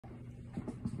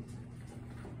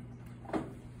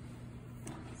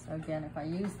So again, if I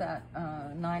use that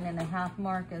 9.5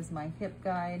 mark as my hip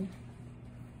guide,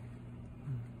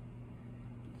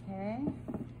 okay,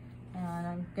 and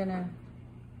I'm gonna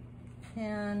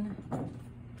pin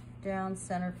down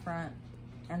center front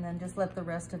and then just let the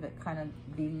rest of it kind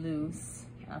of be loose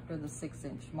after the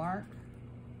 6-inch mark.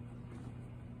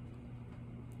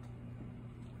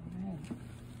 All right.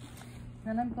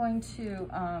 Then I'm going to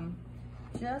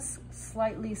just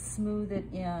slightly smooth it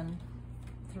in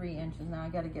 3 inches. Now I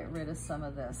got to get rid of some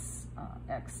of this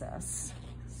excess.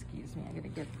 Excuse me, I got to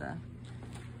get the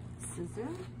scissor.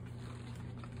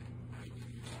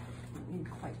 Don't need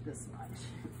quite this much.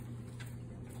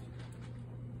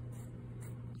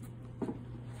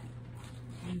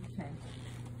 Okay,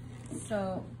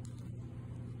 so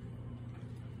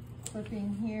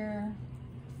clipping here.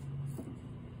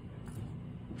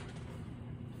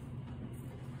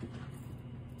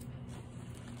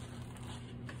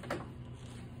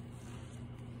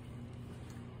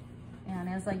 And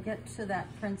as I get to that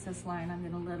princess line, I'm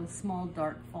going to let a small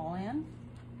dart fall in.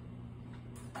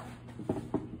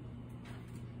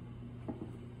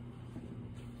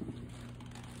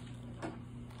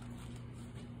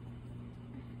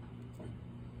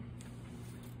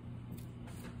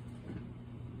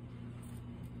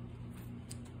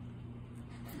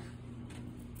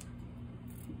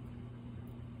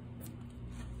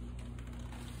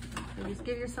 So just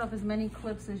give yourself as many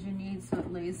clips as you need so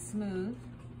it lays smooth.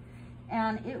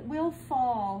 And it will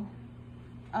fall,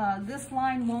 this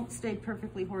line won't stay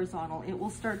perfectly horizontal. It will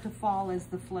start to fall as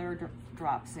the flare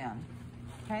drops in,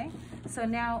 okay? So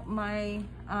now my,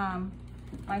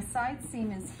 my side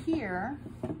seam is here.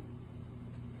 I'm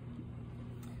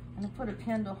gonna put a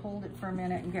pin to hold it for a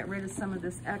minute and get rid of some of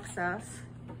this excess.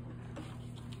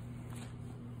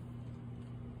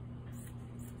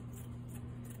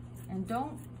 And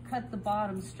don't cut the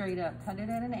bottom straight up, cut it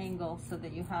at an angle so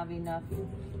that you have enough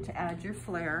to add your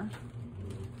flare.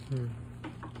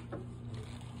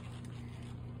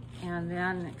 And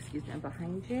then, excuse me,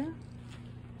 behind you,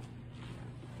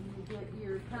 you get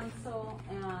your pencil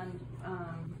and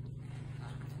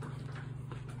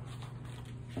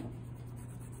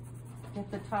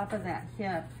get the top of that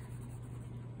hip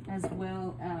as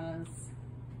well as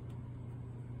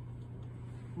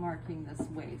marking this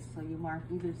waist. So you mark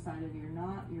either side of your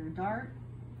knot, your dart.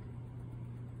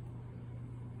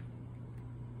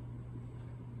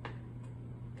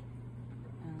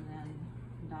 And then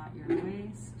dot your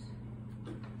waist,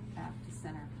 back to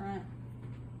center front,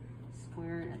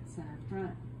 square it at center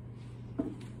front.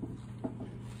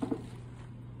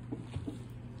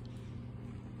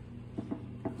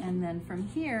 And then from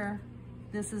here,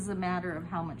 this is a matter of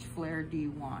how much flare do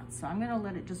you want. So I'm gonna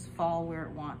let it just fall where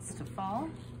it wants to fall.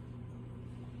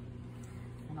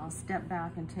 And I'll step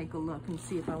back and take a look and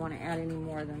see if I wanna add any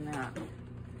more than that.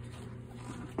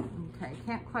 Okay,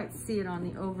 can't quite see it on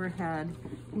the overhead.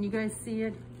 Can you guys see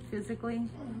it physically?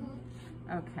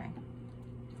 Okay,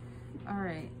 all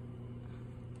right.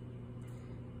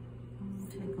 I'll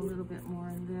take a little bit more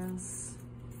of this.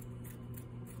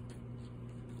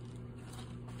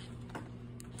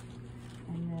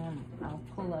 And then I'll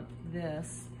pull up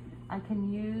this. I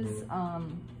can use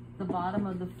the bottom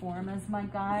of the form as my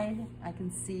guide. I can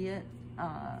see it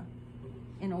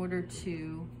in order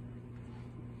to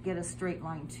get a straight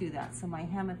line to that. So my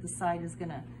hem at the side is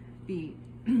gonna be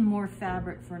more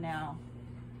fabric for now.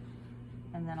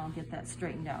 And then I'll get that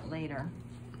straightened out later.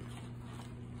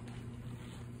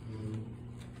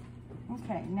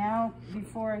 Okay, now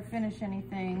before I finish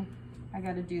anything, I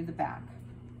gotta do the back.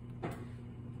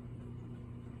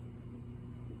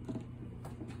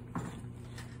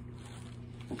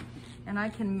 And I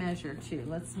can measure too.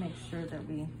 Let's make sure that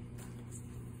we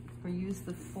use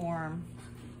the form.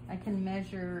 I can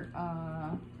measure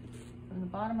from the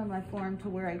bottom of my form to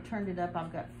where I turned it up,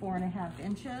 I've got 4.5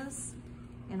 inches.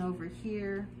 And over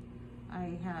here,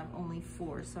 I have only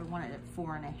 4, so I want it at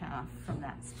 4.5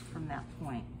 from that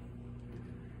point.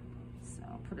 So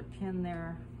I'll put a pin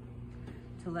there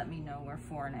to let me know where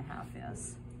 4.5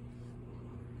 is.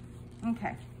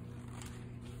 Okay.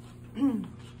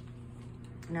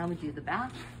 Now we do the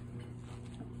back.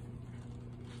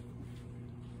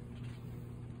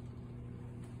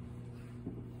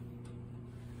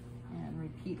 And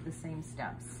repeat the same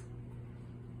steps.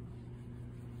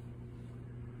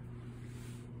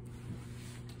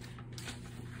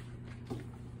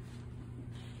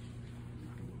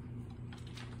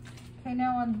 Okay,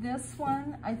 now on this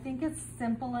one, I think it's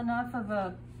simple enough of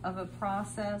a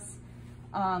process.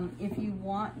 If you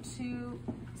want to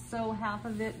sew half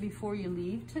of it before you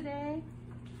leave today,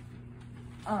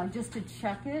 just to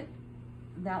check it,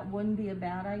 that wouldn't be a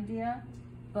bad idea.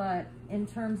 But in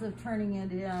terms of turning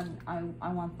it in,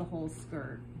 I want the whole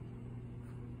skirt.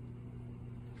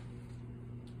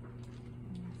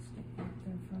 Stick that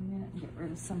there for a minute and get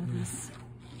rid of some of this.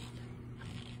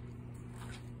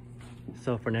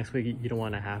 So for next week, you don't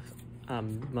want to have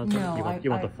muslin? No,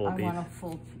 you want the full piece? I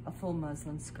want a full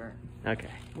muslin skirt. Okay.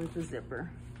 With a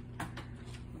zipper.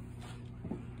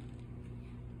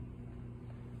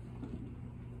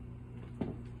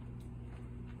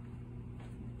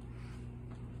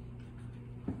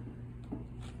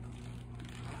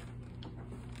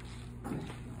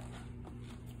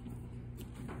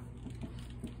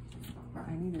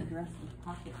 I need a dress with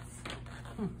pockets.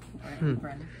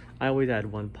 Friend. I always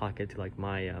add one pocket to like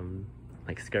my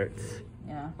like skirts.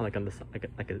 Yeah. Like on the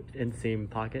like an inseam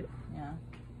pocket. Yeah.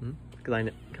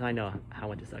 Because I know how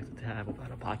much it sucks to have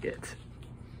without a pocket.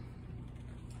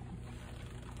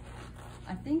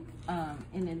 I think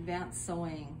in advanced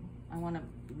sewing, I want to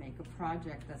make a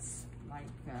project that's like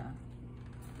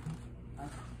a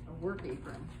work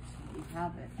apron. We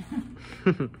have it.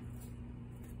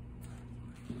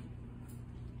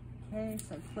 Okay,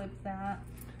 so flip that.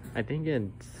 I think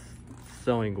in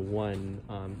sewing one,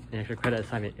 an extra credit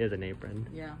assignment is an apron.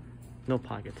 Yeah. No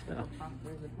pockets though.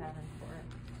 There's a pattern for it.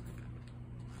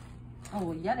 Oh,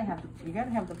 well, you gotta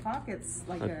have the pockets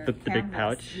like the big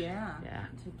pouch. Yeah. Yeah.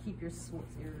 To keep your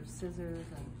scissors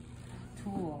and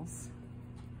tools.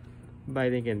 But I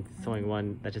think in sewing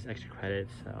one, that's just extra credit,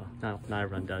 so not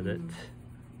everyone does it.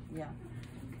 Yeah.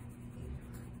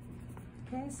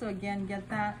 Okay, so again, get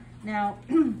that. Now,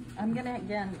 I'm gonna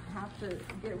again have to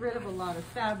get rid of a lot of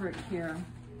fabric here.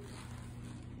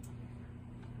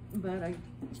 But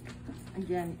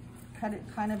again, cut it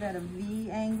kind of at a V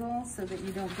angle so that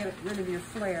you don't get rid of your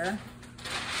flare.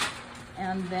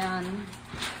 And then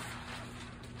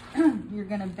you're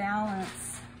gonna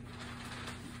balance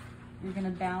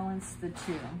the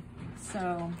two.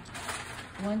 So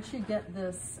once you get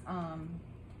this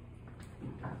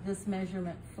this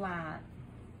measurement flat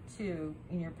too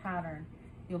in your pattern,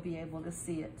 you'll be able to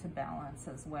see it to balance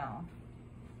as well.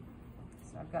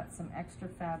 So I've got some extra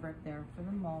fabric there for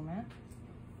the moment.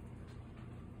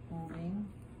 Moving.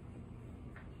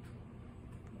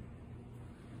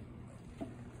 Get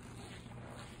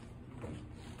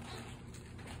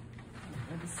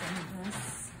rid of some of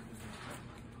this.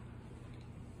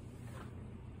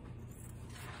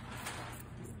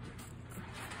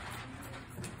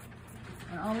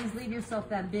 And always leave yourself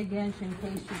that big inch in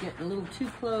case you get a little too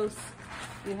close.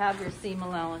 You have your seam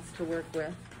allowance to work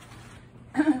with.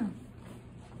 Okay,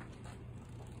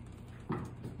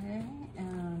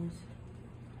 and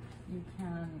you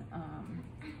can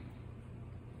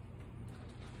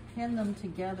pin them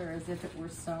together as if it were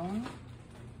sewn.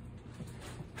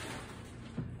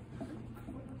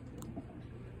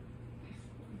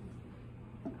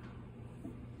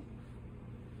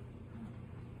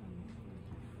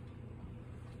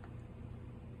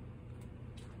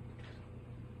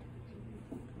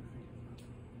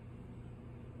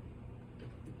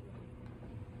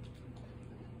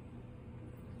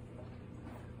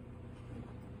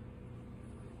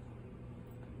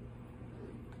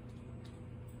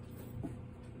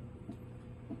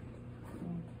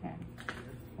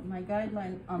 My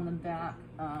guideline on the back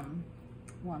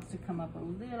wants to come up a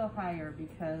little higher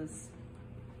because,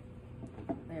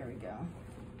 there we go.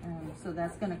 And so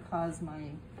that's going to cause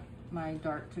my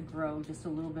dart to grow just a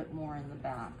little bit more in the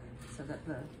back so that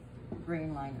the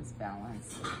grain line is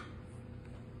balanced.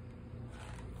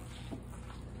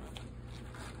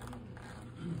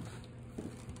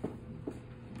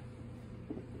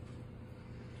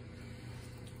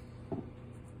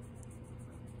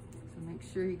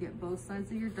 Make sure you get both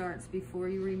sides of your darts before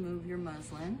you remove your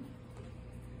muslin.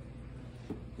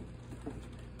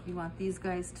 You want these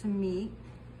guys to meet.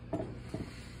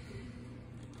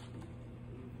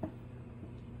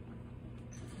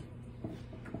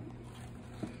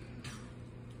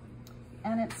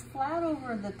 And it's flat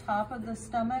over the top of the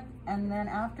stomach, and then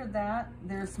after that,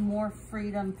 there's more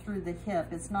freedom through the hip.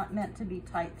 It's not meant to be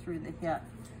tight through the hip.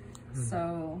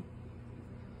 So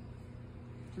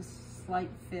just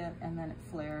slight fit, and then it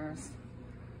flares.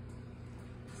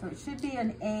 So it should be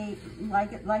an A,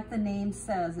 like the name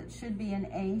says, it should be an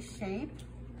A shape.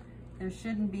 There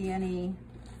shouldn't be any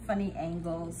funny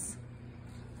angles.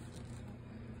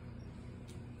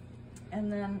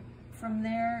 And then from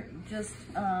there, just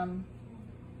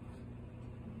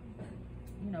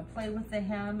you know, play with the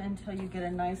hem until you get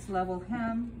a nice level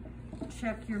hem.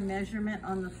 Check your measurement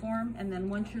on the form, and then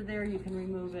once you're there, you can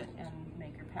remove it and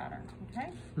make your pattern. Okay?